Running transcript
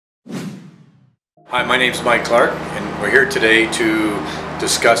Hi, my name is Mike Clark, and we're here today to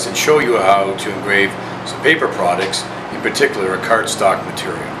discuss and show you how to engrave some paper products, in particular a cardstock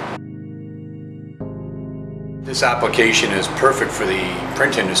material. This application is perfect for the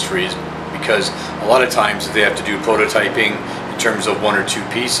print industries because a lot of times if they have to do prototyping in terms of one or two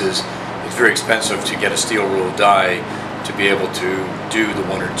pieces, it's very expensive to get a steel rule die to be able to do the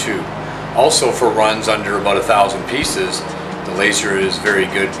one or two. Also, for runs under about 1,000 pieces, the laser is very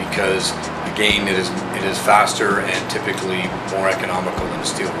good because again it is faster and typically more economical than a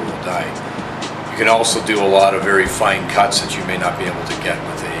steel rule die. You can also do a lot of very fine cuts that you may not be able to get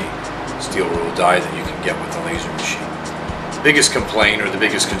with a steel rule die that you can get with a laser machine. The biggest complaint or the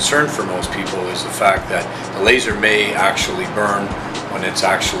biggest concern for most people is the fact that the laser may actually burn when it's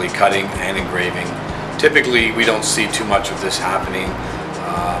actually cutting and engraving. Typically we don't see too much of this happening,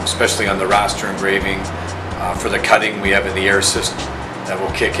 especially on the raster engraving. For the cutting, we have the air system that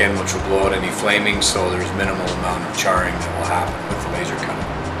will kick in, which will blow out any flaming, so there's minimal amount of charring that will happen with the laser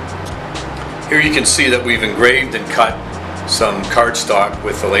cutting. Here you can see that we've engraved and cut some cardstock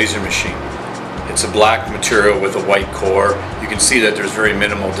with the laser machine. It's a black material with a white core. You can see that there's very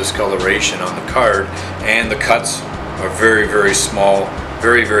minimal discoloration on the card, and the cuts are very, very small,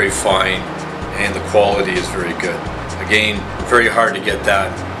 very, very fine, and the quality is very good. Again, very hard to get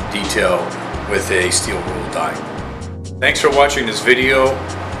that detail with a steel rule die. Thanks for watching this video.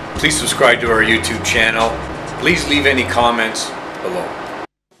 Please subscribe to our YouTube channel. Please leave any comments below.